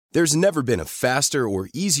There's never been a faster or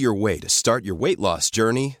easier way to start your weight loss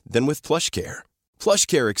journey than with PlushCare.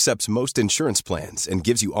 PlushCare accepts most insurance plans and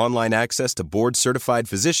gives you online access to board-certified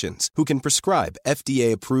physicians who can prescribe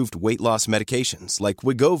FDA-approved weight loss medications like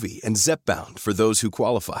Wegovy and Zepbound for those who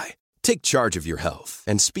qualify. Take charge of your health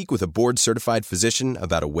and speak with a board-certified physician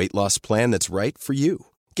about a weight loss plan that's right for you.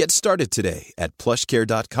 Get started today at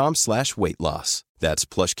plushcare.com/weightloss. That's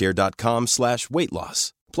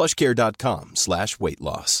plushcare.com/weightloss.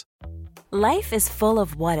 plushcare.com/weightloss. Life is full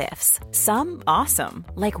of what-ifs. Some awesome,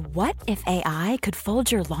 like what if AI could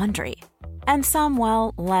fold your laundry? And some,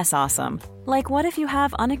 well, less awesome, like what if you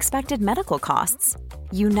have unexpected medical costs?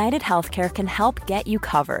 United Healthcare can help get you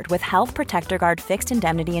covered with Health Protector Guard fixed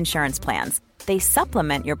indemnity insurance plans. They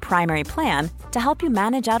supplement your primary plan to help you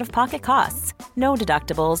manage out-of-pocket costs. No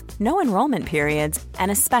deductibles, no enrollment periods,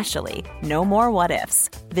 and especially no more what-ifs.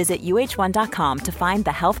 Visit uh1.com to find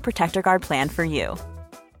the Health Protector Guard plan for you.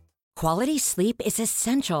 Quality sleep is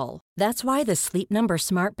essential. That's why the Sleep Number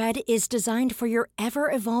Smart Bed is designed for your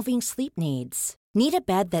ever-evolving sleep needs. Need a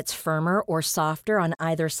bed that's firmer or softer on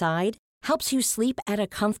either side? Helps you sleep at a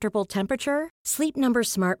comfortable temperature? Sleep Number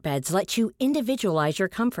Smart Beds let you individualize your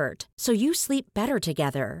comfort so you sleep better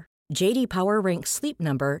together. J.D. Power ranks Sleep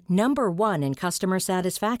Number #1 in customer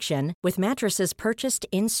satisfaction with mattresses purchased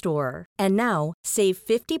in-store. And now, save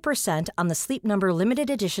 50% on the Sleep Number Limited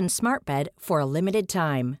Edition Smart Bed for a limited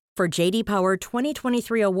time. For J.D. Power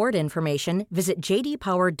 2023 award information, visit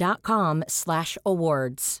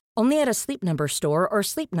jdpower.com/awards. Only at a Sleep Number store or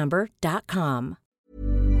sleepnumber.com.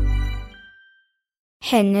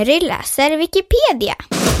 Henry läser Wikipedia.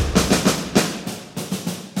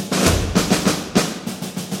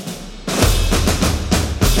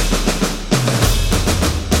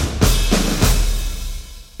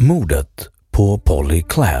 Mordet på Polly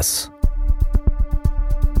Klaas.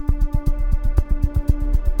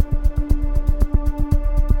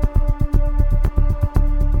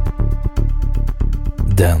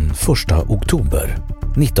 Den 1 oktober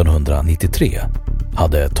 1993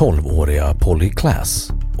 hade 12-åriga Polly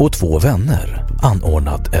Klaas och 2 vänner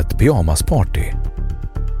anordnat ett pyjamasparty.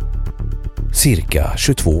 Cirka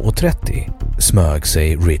 22:30 smög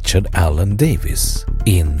sig Richard Allen Davis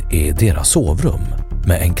in i deras sovrum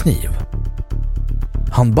med en kniv.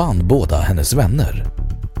 Han band båda hennes vänner,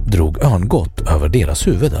 drog örngott över deras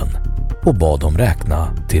huvuden och bad dem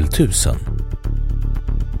räkna till 1000.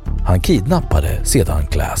 Han kidnappade sedan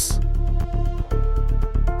Klaas.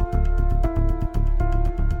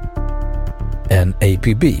 En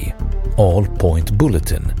APB, All Point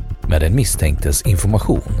Bulletin, med den misstänktes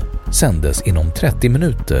information sändes inom 30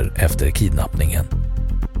 minuter efter kidnappningen.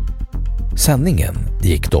 Sändningen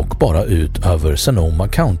gick dock bara ut över Sonoma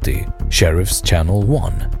County, Sheriff's Channel 1.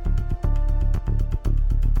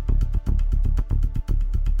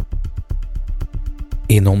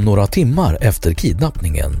 Inom några timmar efter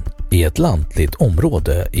kidnappningen i ett lantligt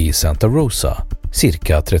område i Santa Rosa,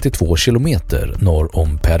 cirka 32 kilometer norr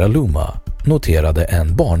om Petaluma, noterade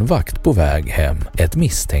en barnvakt på väg hem ett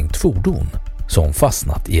misstänkt fordon som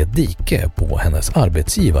fastnat i ett dike på hennes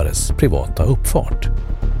arbetsgivares privata uppfart.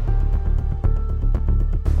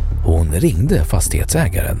 Hon ringde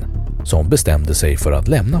fastighetsägaren som bestämde sig för att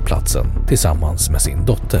lämna platsen tillsammans med sin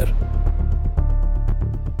dotter.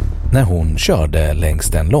 När hon körde längs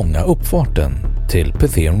den långa uppfarten till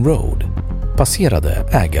Pethion Road passerade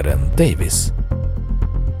ägaren Davis.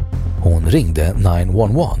 Hon ringde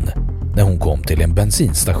 911 när hon kom till en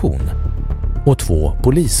bensinstation och 2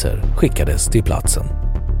 poliser skickades till platsen.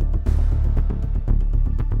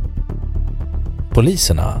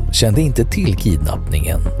 Poliserna kände inte till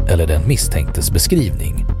kidnappningen eller den misstänktes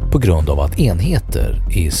beskrivning på grund av att enheter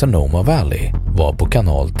i Sonoma Valley var på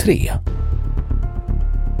kanal 3.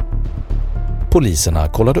 Poliserna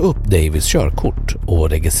kollade upp Davis körkort och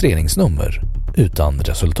registreringsnummer utan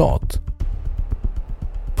resultat.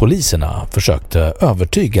 Poliserna försökte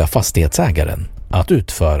övertyga fastighetsägaren att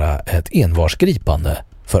utföra ett envarsgripande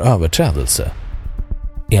för överträdelse.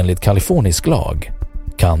 Enligt kalifornisk lag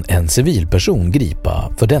kan en civilperson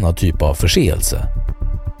gripa för denna typ av förseelse.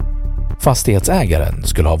 Fastighetsägaren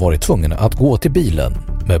skulle ha varit tvungen att gå till bilen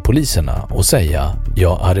med poliserna och säga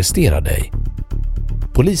 "Jag arresterar dig".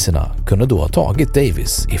 Poliserna kunde då ha tagit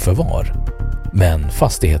Davis i förvar, men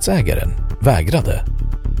fastighetsägaren vägrade.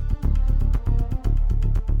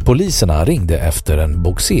 Poliserna ringde efter en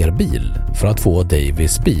boxerbil för att få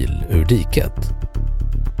Davis bil ur diket.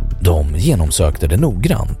 De genomsökte det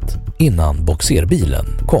noggrant innan boxerbilen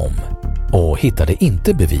kom och hittade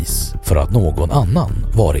inte bevis för att någon annan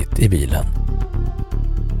varit i bilen.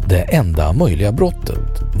 Det enda möjliga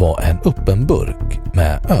brottet var en öppen burk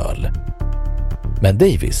med öl. Men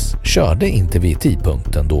Davis körde inte vid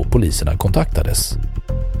tidpunkten då poliserna kontaktades,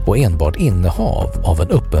 och enbart innehav av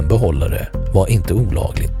en öppen behållare var inte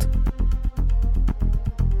olagligt.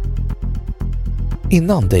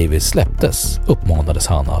 Innan Davis släpptes uppmanades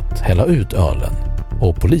han att hälla ut ölen,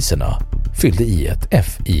 och poliserna fyllde i ett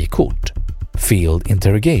FI-kort, Field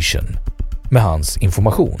Interrogation, med hans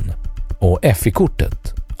information, och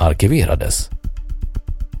FI-kortet arkiverades.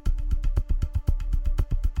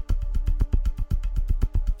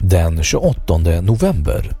 Den 28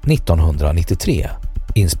 november 1993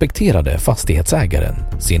 inspekterade fastighetsägaren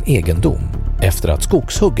sin egendom efter att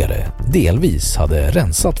skogshuggare delvis hade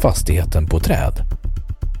rensat fastigheten på träd.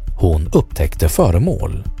 Hon upptäckte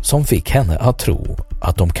föremål som fick henne att tro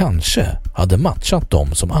att de kanske hade matchat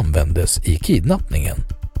dem som användes i kidnappningen.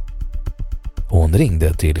 Hon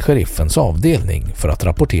ringde till sheriffens avdelning för att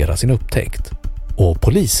rapportera sin upptäckt, och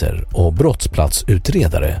poliser och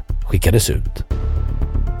brottsplatsutredare skickades ut.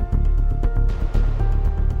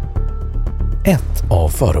 Ett av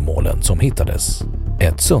föremålen som hittades,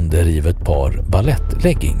 ett sönderrivet par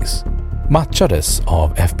ballettleggings, matchades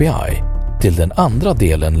av FBI till den andra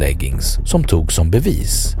delen leggings som togs som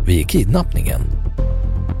bevis vid kidnappningen.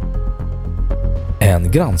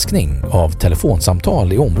 En granskning av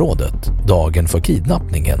telefonsamtal i området dagen för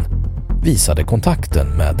kidnappningen visade kontakten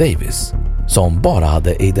med Davis, som bara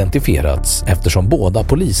hade identifierats eftersom båda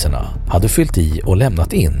poliserna hade fyllt i och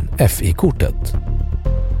lämnat in FI-kortet.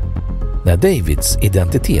 När Davids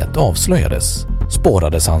identitet avslöjades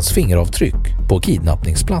spårades hans fingeravtryck på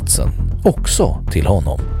kidnappningsplatsen också till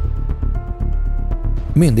honom.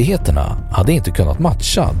 Myndigheterna hade inte kunnat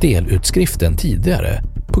matcha delutskriften tidigare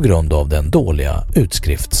på grund av den dåliga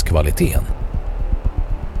utskriftskvaliteten.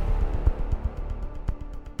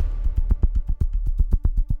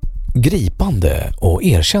 Gripande och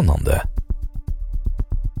erkännande.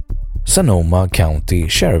 Sonoma County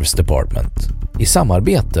Sheriff's Department i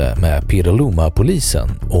samarbete med Petaluma-polisen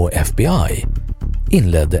och FBI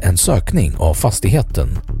inledde en sökning av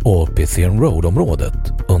fastigheten och Pythian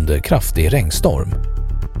Road-området under kraftig regnstorm.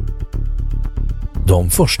 De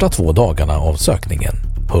första 2 dagarna av sökningen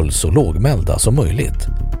hölls så lågmälda som möjligt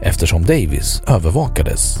eftersom Davis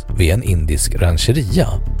övervakades vid en indisk rancheria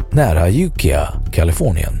nära Ukiah,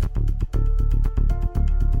 Kalifornien.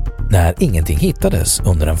 När ingenting hittades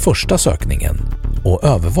under den första sökningen och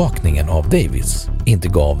övervakningen av Davis inte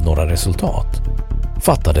gav några resultat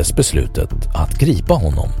fattades beslutet att gripa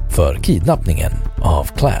honom för kidnappningen av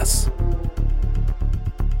Class.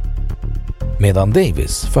 Medan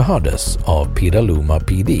Davis förhördes av Petaluma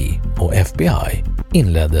PD och FBI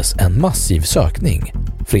inleddes en massiv sökning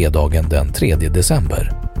fredagen den 3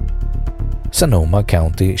 december. Sonoma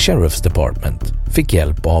County Sheriff's Department fick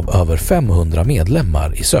hjälp av över 500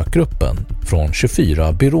 medlemmar i sökgruppen från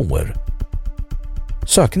 24 byråer.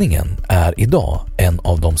 Sökningen är idag en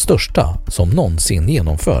av de största som någonsin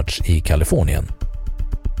genomförts i Kalifornien.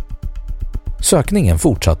 Sökningen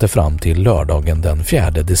fortsatte fram till lördagen den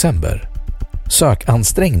 4 december.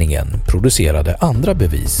 Sökansträngningen producerade andra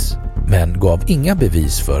bevis men gav inga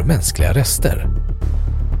bevis för mänskliga rester.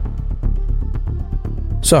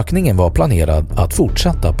 Sökningen var planerad att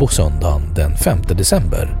fortsätta på söndagen den 5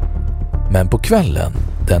 december, men på kvällen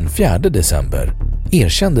den 4 december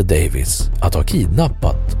erkände Davis att ha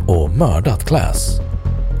kidnappat och mördat Class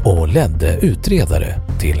och ledde utredare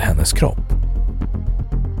till hennes kropp.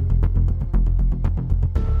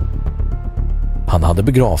 Han hade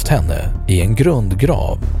begravt henne i en grund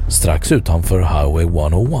grav strax utanför Highway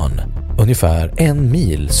 101, ungefär 1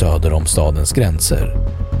 mil söder om stadens gränser.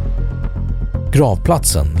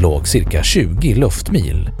 Gravplatsen låg cirka 20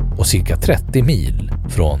 luftmil och cirka 30 mil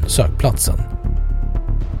från sökplatsen.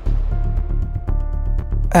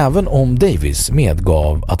 Även om Davis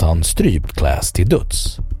medgav att han strypt Class till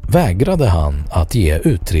döds, vägrade han att ge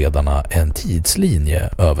utredarna en tidslinje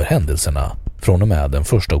över händelserna från och med den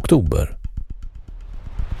 1 oktober.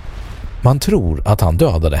 Man tror att han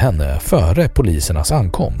dödade henne före polisernas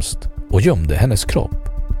ankomst och gömde hennes kropp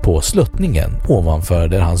på sluttningen ovanför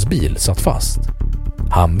där hans bil satt fast.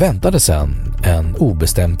 Han väntade sedan en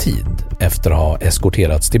obestämd tid efter att ha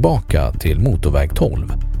eskorterats tillbaka till motorväg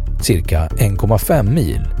 12, cirka 1,5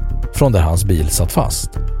 mil från där hans bil satt fast,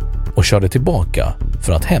 och körde tillbaka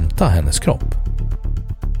för att hämta hennes kropp.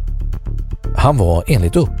 Han var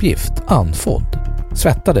enligt uppgift andfådd,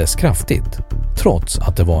 svettades kraftigt trots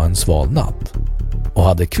att det var en sval natt och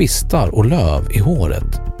hade kvistar och löv i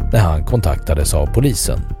håret när han kontaktades av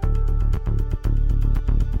polisen.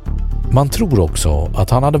 Man tror också att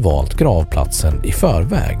han hade valt gravplatsen i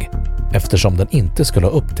förväg eftersom den inte skulle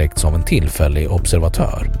ha upptäckts av en tillfällig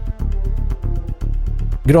observatör.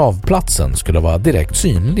 Gravplatsen skulle vara direkt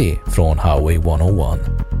synlig från Highway 101,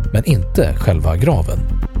 men inte själva graven.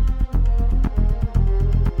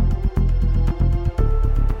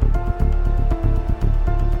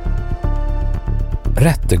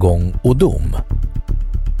 Rättegång och dom.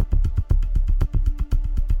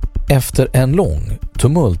 Efter en lång,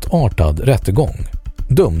 tumultartad rättegång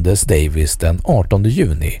dömdes Davis den 18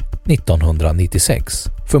 juni 1996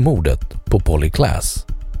 för mordet på Polly Klaas.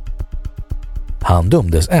 Han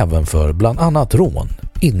dömdes även för bland annat rån,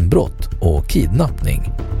 inbrott och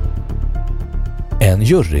kidnappning. En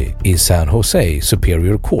jury i San Jose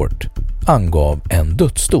Superior Court angav en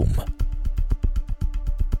dödsdom.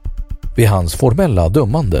 Vid hans formella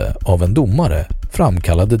dömande av en domare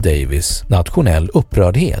framkallade Davis nationell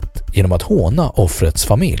upprördhet genom att håna offrets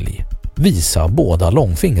familj, visa båda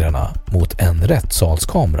långfingrarna mot en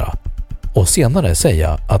rättssalskamera och senare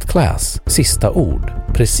säga att Klaas sista ord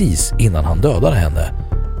precis innan han dödade henne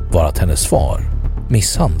var att hennes far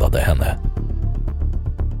misshandlade henne.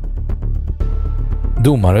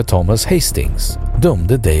 Domare Thomas Hastings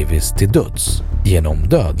dömde Davis till döds genom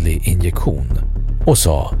dödlig injektion och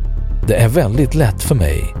sa: "Det är väldigt lätt för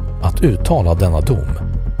mig att uttala denna dom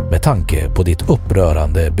med tanke på ditt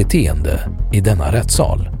upprörande beteende i denna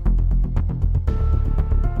rättssal."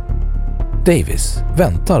 Davis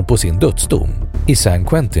väntar på sin dödsdom i San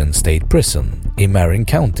Quentin State Prison i Marin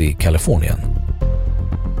County, Kalifornien.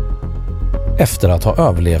 Efter att ha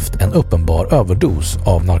överlevt en uppenbar överdos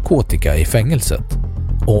av narkotika i fängelset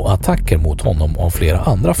och attacker mot honom av flera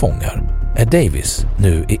andra fångar är Davis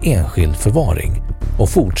nu i enskild förvaring och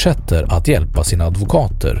fortsätter att hjälpa sina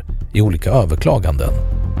advokater i olika överklaganden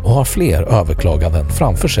och har fler överklaganden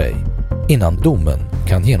framför sig innan domen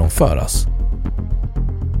kan genomföras.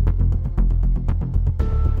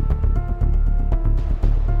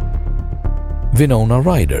 Winona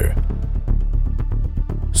Ryder.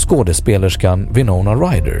 Skådespelerskan Winona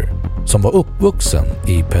Ryder, som var uppvuxen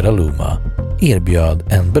i Petaluma,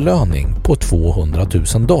 erbjöd en belöning på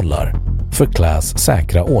 $200,000 för Klaas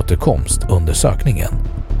säkra återkomst under sökningen.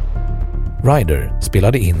 Ryder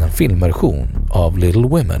spelade in en filmversion av Little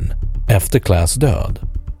Women efter Klaas död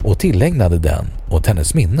och tillägnade den åt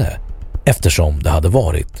hennes minne eftersom det hade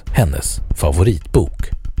varit hennes favoritbok.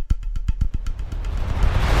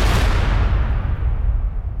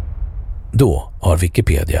 Då har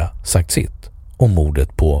Wikipedia sagt sitt om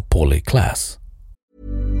mordet på Polly Klaas.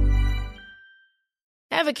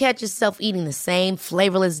 Ever catch yourself eating the same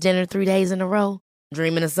flavorless dinner 3 days in a row?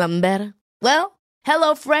 Dreaming of something better? Well,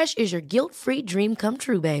 HelloFresh is your guilt-free dream come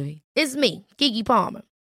true, baby. It's me, Keke Palmer.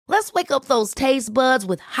 Let's wake up those taste buds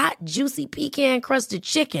with hot, juicy pecan-crusted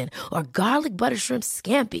chicken or garlic butter shrimp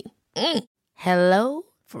scampi. Hello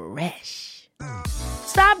Fresh.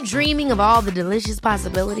 Stop dreaming of all the delicious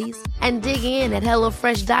possibilities and dig in at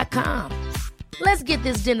HelloFresh.com. Let's get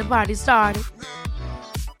this dinner party started.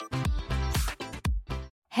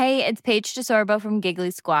 Hey, it's Paige DeSorbo from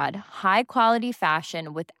Giggly Squad. High quality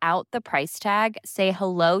fashion without the price tag. Say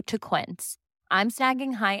hello to Quince. I'm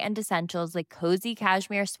snagging high-end essentials like cozy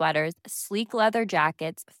cashmere sweaters, sleek leather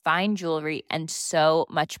jackets, fine jewelry, and so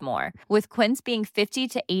much more. With Quince being 50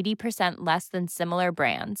 to 80% less than similar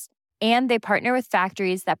brands. And they partner with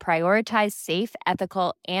factories that prioritize safe,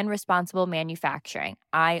 ethical, and responsible manufacturing.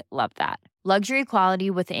 I love that. Luxury quality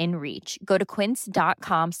within reach. Go to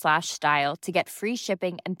quince.com/style to get free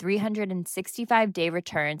shipping and 365-day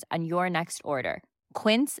returns on your next order.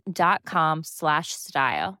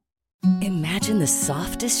 Quince.com/style. Imagine the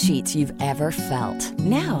softest sheets you've ever felt.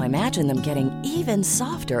 Now imagine them getting even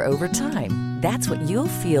softer over time. That's what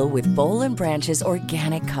you'll feel with Boll & Branch's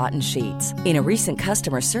organic cotton sheets. In a recent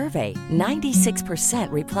customer survey,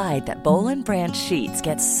 96% replied that Boll & Branch sheets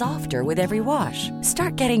get softer with every wash.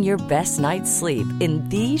 Start getting your best night's sleep in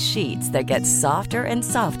these sheets that get softer and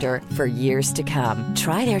softer for years to come.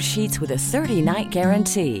 Try their sheets with a 30-night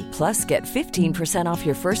guarantee. Plus, get 15% off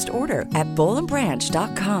your first order at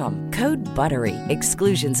bollandbranch.com. Code BUTTERY.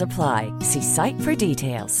 Exclusions apply. See site for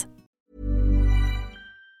details.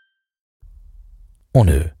 Och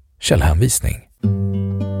nu källhänvisning.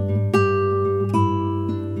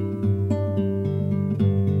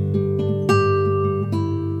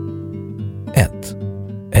 1.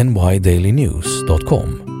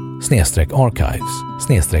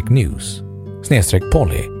 nydailynews.com/archives/news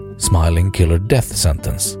 /Polly Smiling Killer Death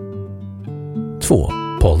Sentence. 2.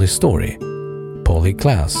 Polly Story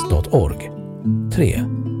pollyklaas.org. 3.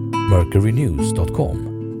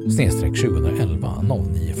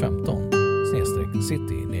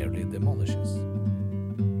 mercurynews.com/2011-09-15/city